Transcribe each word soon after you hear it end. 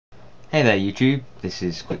Hey there YouTube, this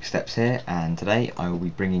is QuiK here, and today I will be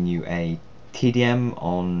bringing you a TDM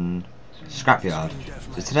on Scrapyard.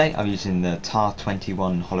 So today I'm using the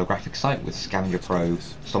Tar-21 holographic sight with Scavenger Pro,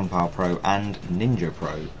 Stonepower Pro and Ninja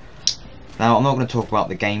Pro. Now I'm not going to talk about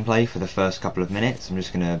the gameplay for the first couple of minutes, I'm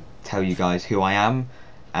just going to tell you guys who I am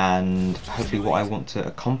and hopefully what I want to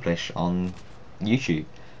accomplish on YouTube.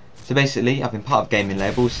 So basically I've been part of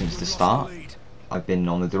GamingLabel since the start. I've been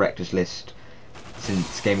on the director's list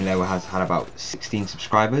since GamingLabel has had about 16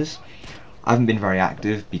 subscribers. I haven't been very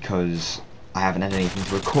active because I haven't had anything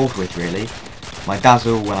to record with really. My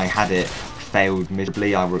Dazzle, when I had it, failed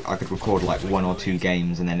miserably. I could record like 1 or 2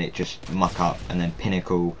 games and then it just muck up, and then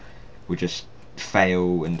Pinnacle would just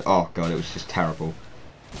fail, and oh god, it was just terrible.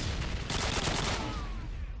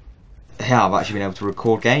 Yeah, I've actually been able to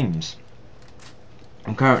record games.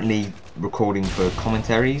 I'm currently recording for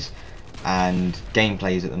commentaries and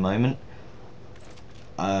gameplays at the moment.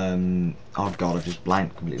 Oh god, I've just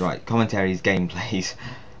blanked completely. Right, commentaries, gameplays,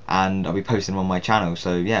 and I'll be posting them on my channel,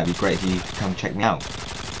 so yeah, it'd be great if you could come check me out.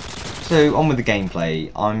 So on with the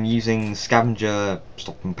gameplay. I'm using Scavenger,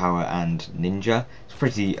 Stonepower and Ninja. It's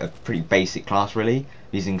a pretty basic class really. I'm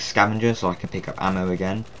using Scavenger so I can pick up ammo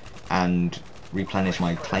again and replenish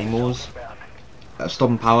my claymores.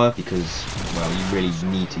 Stonepower because, well, you really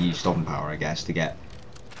need to use Stonepower I guess to get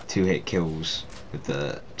 2-hit kills with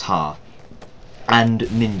the Tar. And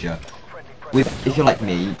Ninja. If you're like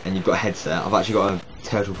me and you've got a headset, I've actually got a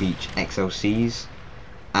Turtle Beach XLCs,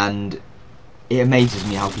 and it amazes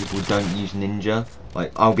me how people don't use Ninja.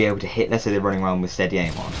 Like, I'll be able to hit, let's say they're running around with steady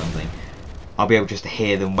aim or something, I'll be able just to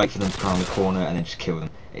hear them, wait for them to come around the corner and then just kill them.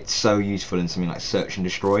 It's so useful in something like Search and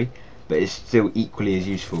Destroy, but it's still equally as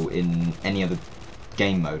useful in any other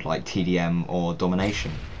game mode like TDM or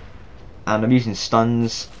Domination. And I'm using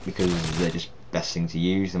stuns because they're just best thing to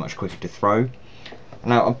use, they're much quicker to throw.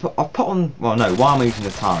 Now I've put on, well no, why am I using the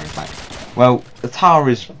Tar in fact? Well, the Tar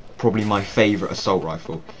is probably my favourite assault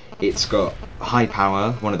rifle. It's got high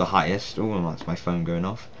power, one of the highest. Oh, that's my phone going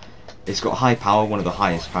off. It's got high power, one of the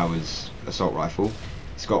highest powers assault rifle.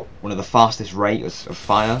 It's got one of the fastest rates of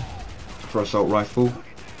fire for assault rifle.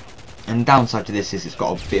 And the downside to this is it's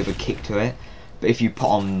got a bit of a kick to it. But if you put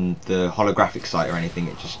on the holographic sight or anything,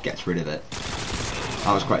 it just gets rid of it.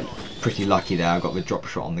 I was pretty lucky there, I got the drop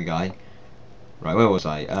shot on the guy. Right, where was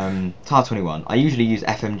I? Tar-21. I usually use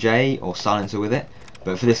FMJ or silencer with it,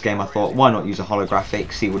 but for this game I thought, why not use a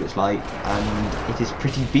holographic, see what it's like, and it is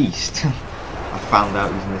pretty beast. I found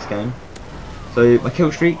out using this game. So my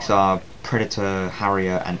kill streaks are Predator,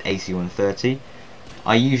 Harrier and AC-130.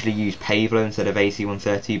 I usually use Pavlo instead of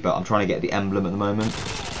AC-130, but I'm trying to get the emblem at the moment.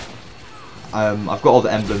 I've got all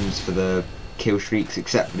the emblems for the kill streaks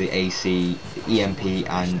except for the AC, the EMP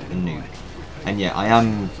and the nuke. And yeah, I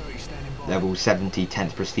am level 70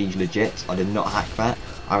 10th prestige legit. I did not hack that.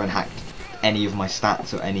 I haven't hacked any of my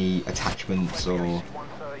stats or any attachments or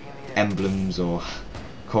emblems or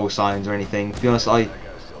call signs or anything. To be honest, I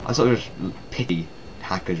sort of just pity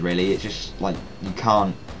hackers really. It's just like you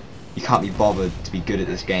can't be bothered to be good at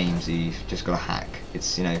this game, so you've just got to hack.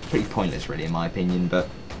 It's, you know, pretty pointless really in my opinion, but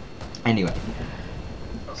anyway.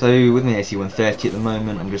 So with my AC-130 at the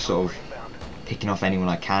moment, I'm just sort of picking off anyone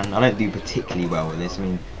I can. I don't do particularly well with this. I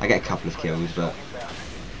mean, I get a couple of kills, but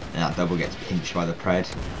that double gets pinched by the pred.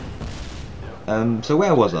 So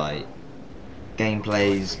where was I?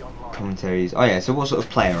 Gameplays, commentaries. Oh yeah, so what sort of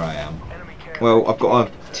player I am? Well, I've got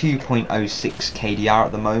a 2.06 KDR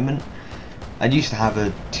at the moment. I used to have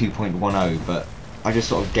a 2.10, but I just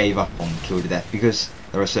sort of gave up on kill to death because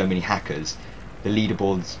there are so many hackers. The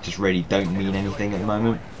leaderboards just really don't mean anything at the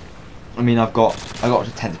moment. I mean, I got to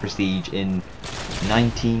 10th prestige in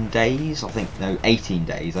 19 days, I think, no, 18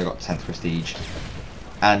 days I got to 10th prestige.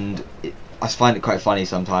 And I find it quite funny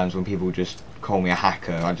sometimes when people just call me a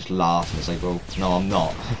hacker. I just laugh and it's like, well, no, I'm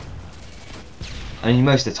not. I mean,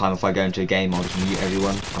 most of the time if I go into a game I'll just mute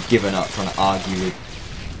everyone. I've given up trying to argue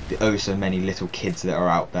with the oh so many little kids that are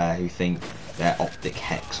out there who think they're optic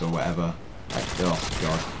hex or whatever. Like, oh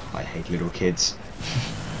god, I hate little kids.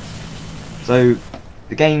 So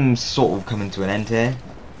the game's sort of coming to an end here.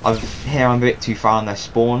 I'm a bit too far on their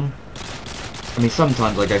spawn. I mean,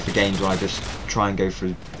 sometimes I go for games where I just try and go for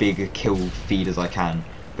as big a kill feed as I can.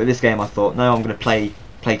 But this game I thought, no, I'm going to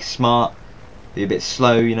play smart, be a bit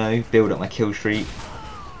slow, you know, build up my kill streak.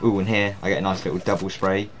 Ooh, and here I get a nice little double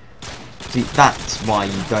spray. See, that's why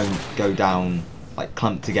you don't go down, like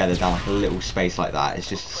clumped together down like a little space like that. It's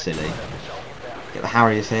just silly. Get the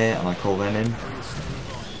Harriers here and I call them in.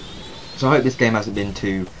 So I hope this game hasn't been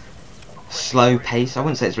too slow paced. I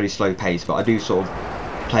wouldn't say it's really slow paced, but I do sort of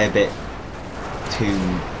play a bit too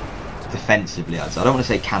defensively. I don't want to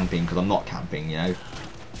say camping because I'm not camping, you know.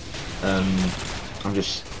 I'm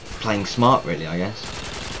just playing smart, really, I guess.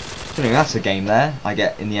 So anyway, that's the game there. I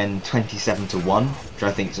get in the end 27-1, which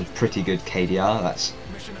I think is a pretty good KDR. That's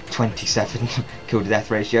 27 kill to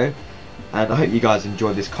death ratio. And I hope you guys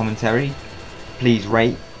enjoyed this commentary. Please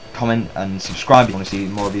rate, comment and subscribe if you want to see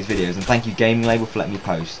more of these videos. And thank you GamingLabel for letting me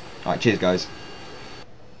post. Alright, cheers guys.